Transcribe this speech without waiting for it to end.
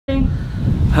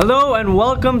Hello and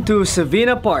welcome to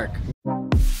Sevina Park.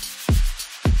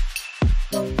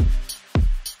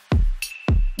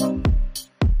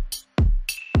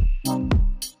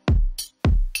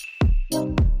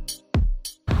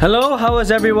 Hello, how is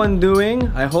everyone doing?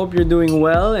 I hope you're doing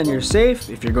well and you're safe.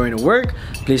 If you're going to work,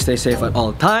 please stay safe at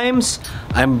all times.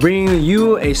 I'm bringing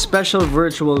you a special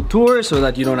virtual tour so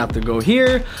that you don't have to go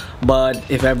here. But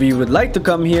if ever you would like to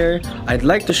come here, I'd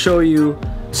like to show you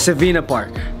Sevina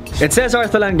Park. It says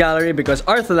Arthalan Gallery because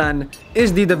Arthalan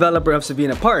is the developer of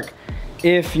Sevina Park.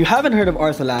 If you haven't heard of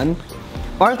Arthalan,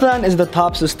 Arthalan is the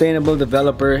top sustainable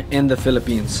developer in the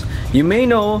Philippines. You may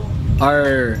know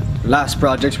our last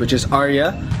projects, which is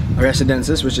Aria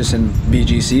Residences, which is in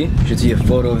BGC. You should see a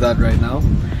photo of that right now.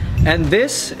 And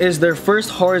this is their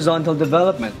first horizontal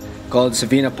development called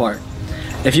Sevina Park.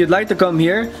 If you'd like to come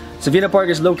here, Sevina Park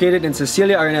is located in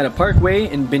Cecilia Araneta Parkway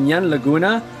in Biñan,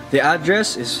 Laguna. The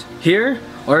address is here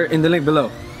or in the link below.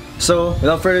 So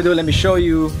without further ado, let me show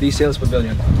you the sales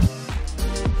pavilion.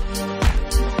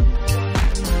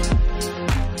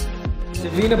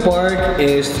 Sevina Park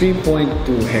is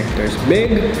 3.2 hectares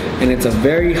big and it's a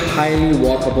very highly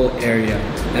walkable area,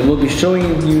 and we'll be showing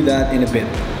you that in a bit.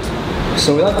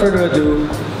 So without further ado,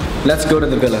 let's go to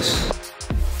the villas.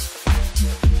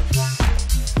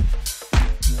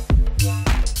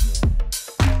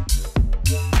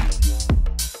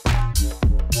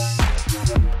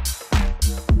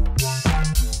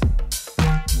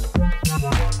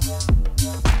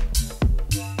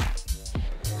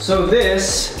 So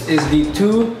this is the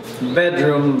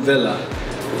 2-bedroom villa.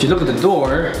 If you look at the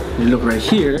door, you look right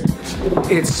here,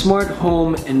 it's smart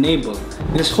home enabled.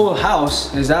 This whole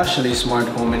house is actually smart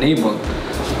home enabled.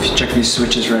 If you check these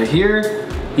switches right here,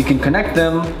 you can connect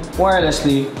them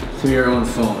wirelessly through your own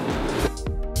phone.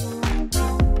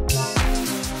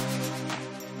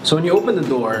 So when you open the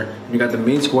door, you got the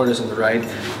maid's quarters on the right,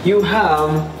 you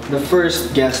have the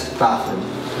first guest bathroom.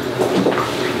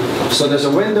 So there's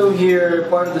a window here,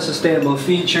 part of the sustainable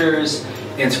features.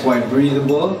 It's quite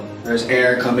breathable. There's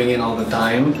air coming in all the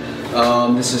time.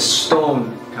 This is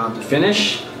stone counter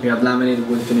finish. We have laminated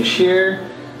wood finish here.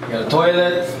 We got a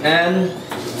toilet, and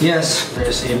yes,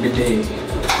 there's a bidet.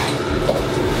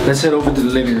 Let's head over to the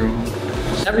living room.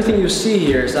 Everything you see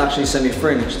here is actually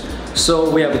semi-furnished. So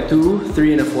we have a 2,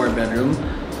 3, and a 4-bedroom.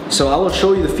 So I will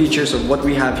show you the features of what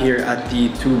we have here at the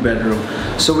 2-bedroom.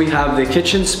 So we have the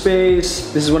kitchen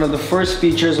space. This is one of the first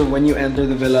features of when you enter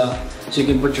the villa. So you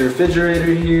can put your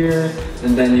refrigerator here,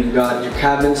 and then you've got your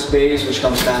cabin space, which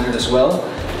comes standard as well.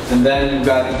 And then you've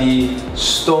got the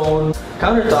stone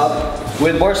countertop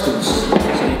with bar stools.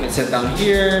 So you can sit down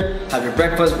here, have your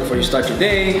breakfast before you start your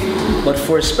day. But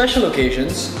for special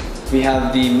occasions, we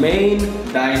have the main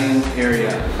dining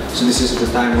area. So this is the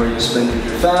time where you spend with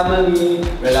your family,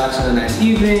 relax on a nice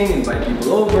evening, invite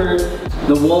people over.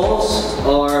 The walls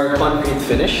are concrete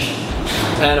finish.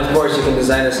 And of course, you can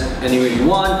design this any way you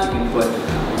want. You can put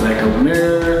like a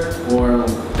mirror or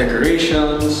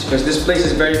decorations, because this place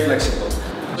is very flexible.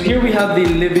 So here we have the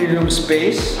living room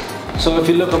space. So if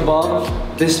you look above,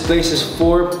 this place is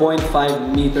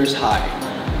 4.5 meters high.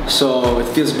 So it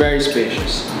feels very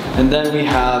spacious. And then we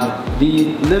have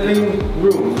the living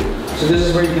room. So this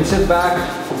is where you can sit back,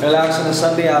 relax on a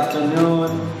Sunday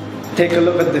afternoon, take a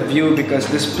look at the view, because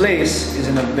this place is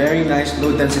in a very nice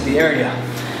low density area.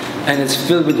 And it's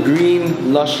filled with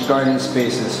green, lush garden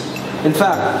spaces. In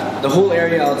fact, the whole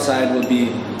area outside will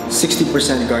be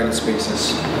 60% garden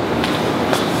spaces.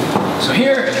 So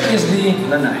here is the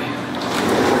lanai.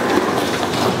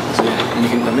 So yeah, and you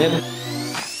can come in.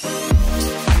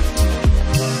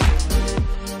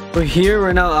 So here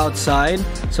we're now outside.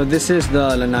 So this is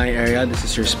the lanai area. This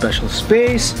is your special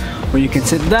space where you can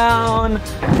sit down.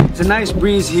 It's a nice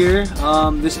breeze here.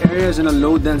 This area is in a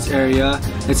low dense area.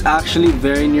 It's actually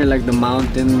very near like the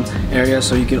mountain area,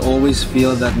 so you can always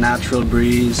feel that natural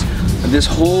breeze. This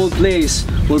whole place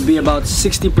will be about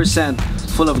 60%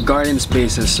 full of garden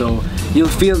spaces, so you'll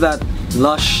feel that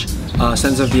lush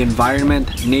sense of the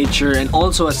environment, nature, and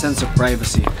also a sense of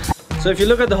privacy. So if you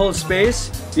look at the whole space,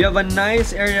 you have a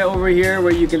nice area over here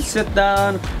where you can sit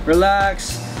down,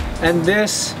 relax, and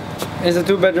this is a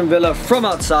 2-bedroom villa from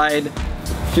outside.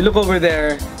 If you look over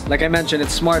there, like I mentioned,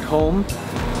 it's smart home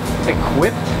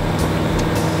equipped.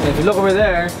 And if you look over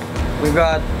there, we've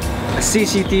got a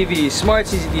CCTV, smart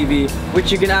CCTV,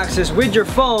 which you can access with your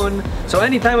phone. So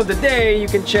any time of the day, you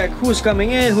can check who's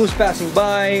coming in, who's passing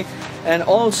by. And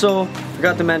also,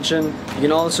 forgot to mention, you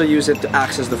can also use it to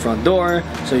access the front door,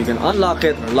 so you can unlock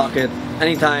it or lock it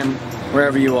anytime,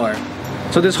 wherever you are.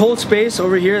 So this whole space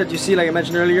over here that you see, like I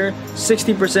mentioned earlier,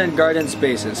 60% garden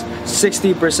spaces.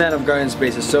 60% of garden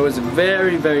spaces. So it's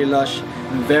very, very lush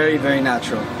and very, very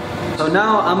natural. So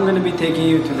now I'm going to be taking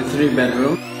you to the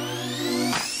 3-bedroom.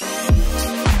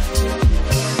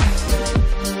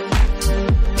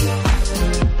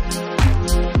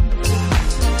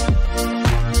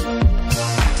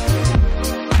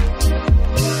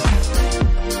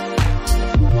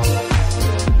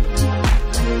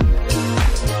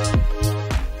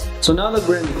 So now that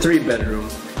we're in the 3-bedroom,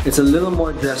 it's a little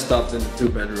more dressed up than the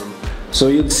 2-bedroom. So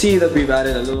you'd see that we've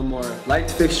added a little more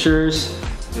light fixtures,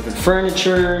 different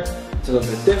furniture. It's a little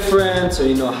bit different, so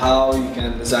you know how you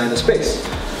can design the space.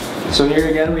 So here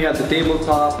again, we have the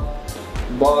tabletop,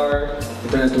 bar, you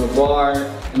turn it into a bar,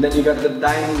 and then you got the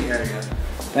dining area.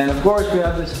 And of course, we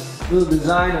have this little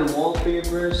design and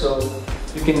wallpaper, so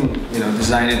you can,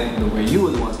 design it the way you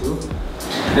would want to.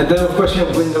 And then of course we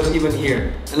have windows even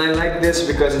here. And I like this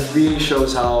because it really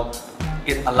shows how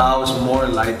it allows more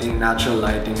lighting, natural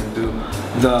lighting into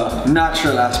the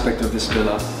natural aspect of this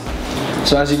villa.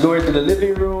 So as you go into the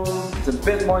living room, it's a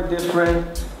bit more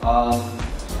different.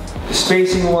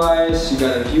 Spacing wise, you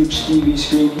got a huge TV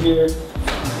screen here.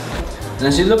 And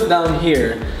as you look down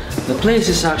here, the place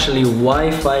is actually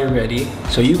Wi-Fi ready,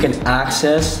 so you can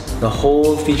access the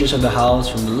whole features of the house,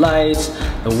 from the lights,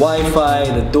 the Wi-Fi,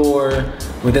 the door,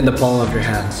 within the palm of your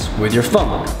hands with your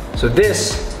phone. So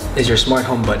this is your smart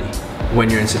home buddy when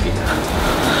you're in Sevina.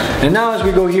 And now as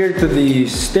we go here to the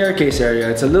staircase area,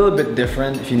 it's a little bit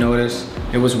different. If you notice,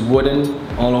 it was wooden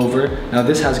all over. Now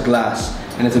this has glass,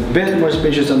 and it's a bit more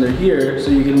spacious under here,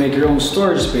 so you can make your own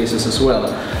storage spaces as well.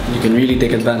 You can really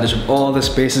take advantage of all the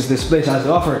spaces this place has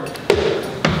to offer.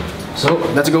 So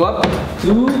let's go up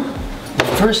to the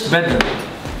 1st bedroom.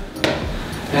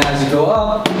 And as you go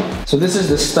up, so this is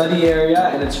the study area,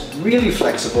 and it's really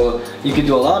flexible. You can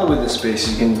do a lot with this space.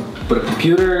 You can put a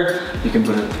computer, you can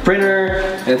put a printer,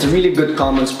 and it's a really good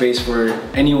common space for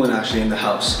anyone actually in the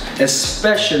house,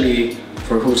 especially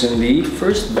for who's in the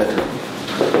 1st bedroom.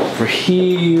 For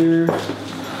here,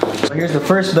 so here's the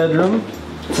 1st bedroom.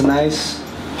 It's a nice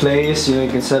place, you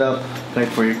can set up like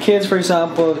for your kids, for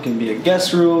example. It can be a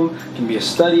guest room, it can be a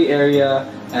study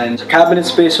area, and a cabinet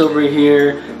space over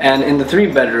here. And in the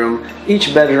 3-bedroom,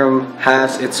 each bedroom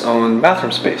has its own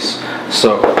bathroom space.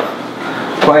 So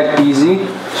quite easy.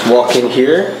 Just walk in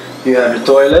here, you have your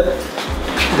toilet.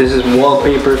 This is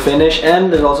wallpaper finish,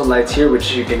 and there's also lights here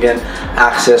which you can again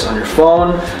access on your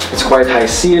phone. It's quite high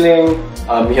ceiling.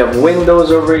 You have windows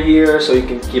over here so you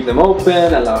can keep them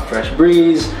open, allow fresh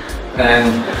breeze, and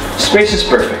space is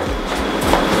perfect.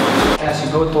 As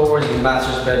you go towards the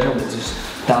master's bedroom, which is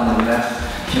down on the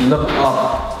left, if you look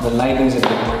up, the lighting is a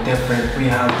bit more different. We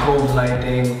have cove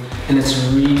lighting, and it's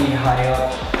really high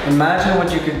up. Imagine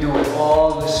what you could do with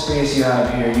all the space you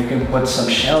have here. You can put some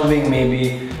shelving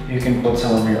maybe, you can put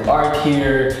some of your art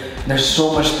here. There's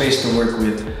so much space to work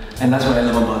with, and that's what I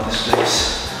love about this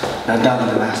place. Now down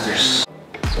to the master's.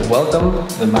 So welcome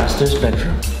to the master's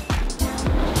bedroom.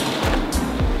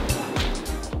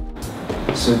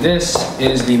 So this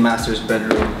is the master's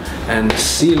bedroom, and the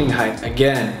ceiling height,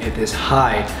 again, it is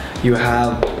high. You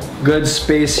have good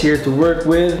space here to work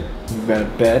with. You've got a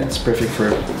bed, it's perfect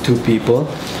for 2 people.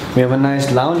 We have a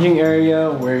nice lounging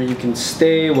area where you can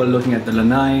stay while looking at the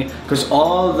lanai, because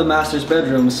all the master's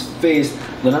bedrooms face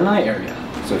the lanai area.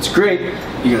 So it's great.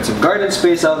 You got some garden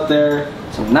space out there,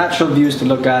 some natural views to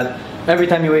look at every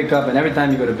time you wake up and every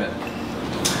time you go to bed.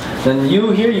 Then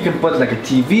here you can put like a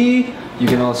TV. You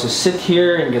can also sit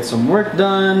here and get some work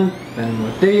done, depending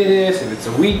on what day it is. If it's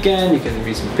a weekend, you can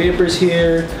read some papers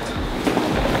here.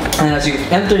 And as you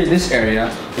enter this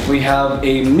area, we have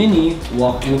a mini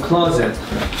walk-in closet.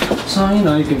 So,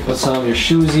 you can put some of your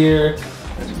shoes here.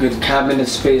 There's a good cabinet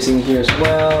spacing here as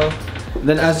well. And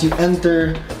then as you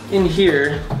enter in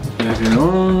here, you have your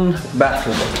own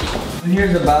bathroom.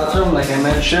 Here's the bathroom, like I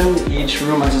mentioned. Each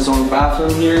room has its own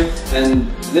bathroom here. And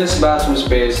this bathroom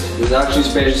space is actually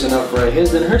spacious enough for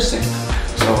his and her sink.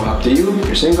 So up to you, if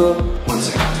you're single, 1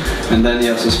 sink. And then you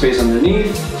have some space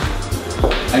underneath.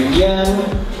 Again,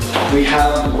 we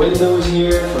have windows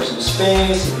here for some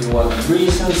space. If you want to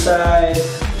breeze inside,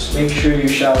 just make sure you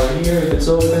shower here if it's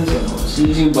open so no one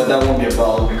sees you, but that won't be a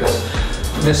problem because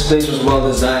this place was well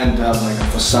designed to have like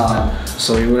a facade,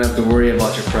 so you wouldn't have to worry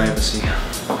about your privacy.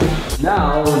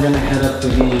 Now we're gonna head up to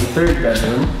the 3rd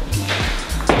bedroom.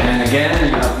 And again,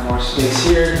 you have more space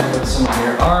here to put some of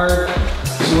your art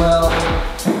as well.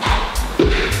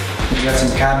 You got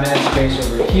some cabinet space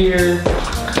over here.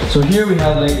 So here we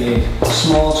have like a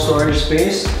small storage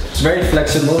space. It's very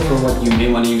flexible for what you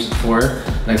may want to use it for.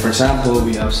 Like for example,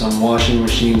 we have some washing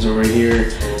machines over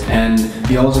here, and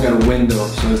we also got a window,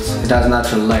 so it has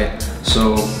natural light.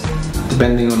 So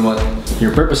depending on what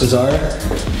your purposes are,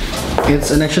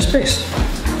 it's an extra space.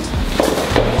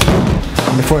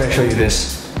 Before I show you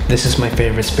this is my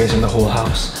favorite space in the whole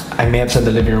house. I may have said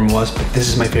the living room was, but this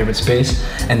is my favorite space,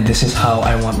 and this is how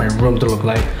I want my room to look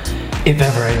like if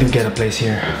ever I do get a place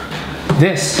here.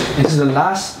 This is the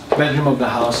last bedroom of the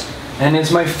house, and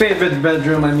it's my favorite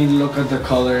bedroom. I mean, look at the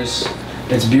colors.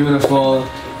 It's beautiful.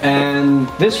 And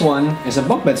this one is a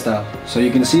bunk bed style. So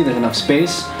you can see there's enough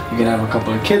space. You can have a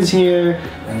couple of kids here,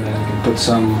 and then you can put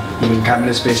some even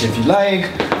cabinet space if you like.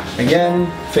 Again,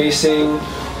 facing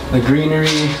the greenery.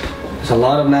 There's a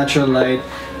lot of natural light.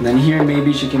 And then here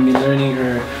maybe she can be learning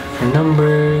her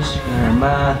numbers, her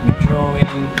math, drawing.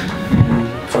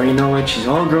 And before you know it, she's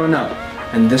all grown up.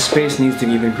 And this space needs to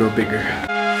even grow bigger.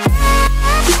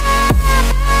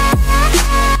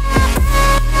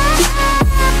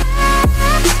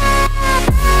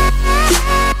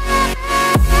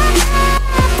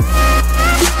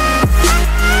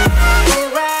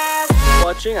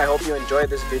 I hope you enjoyed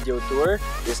this video tour.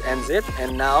 This ends it.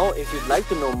 And now, if you'd like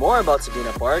to know more about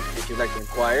Sevina Park, if you'd like to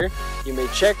inquire, you may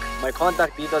check my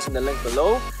contact details in the link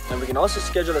below, and we can also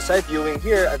schedule a site viewing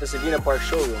here at the Sevina Park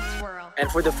showroom. And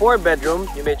for the 4-bedroom,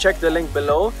 you may check the link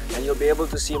below, and you'll be able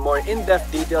to see more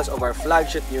in-depth details of our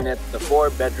flagship unit, the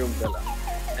 4-bedroom villa.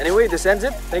 Anyway, this ends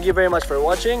it. Thank you very much for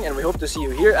watching, and we hope to see you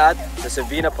here at the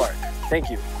Sevina Park. Thank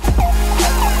you.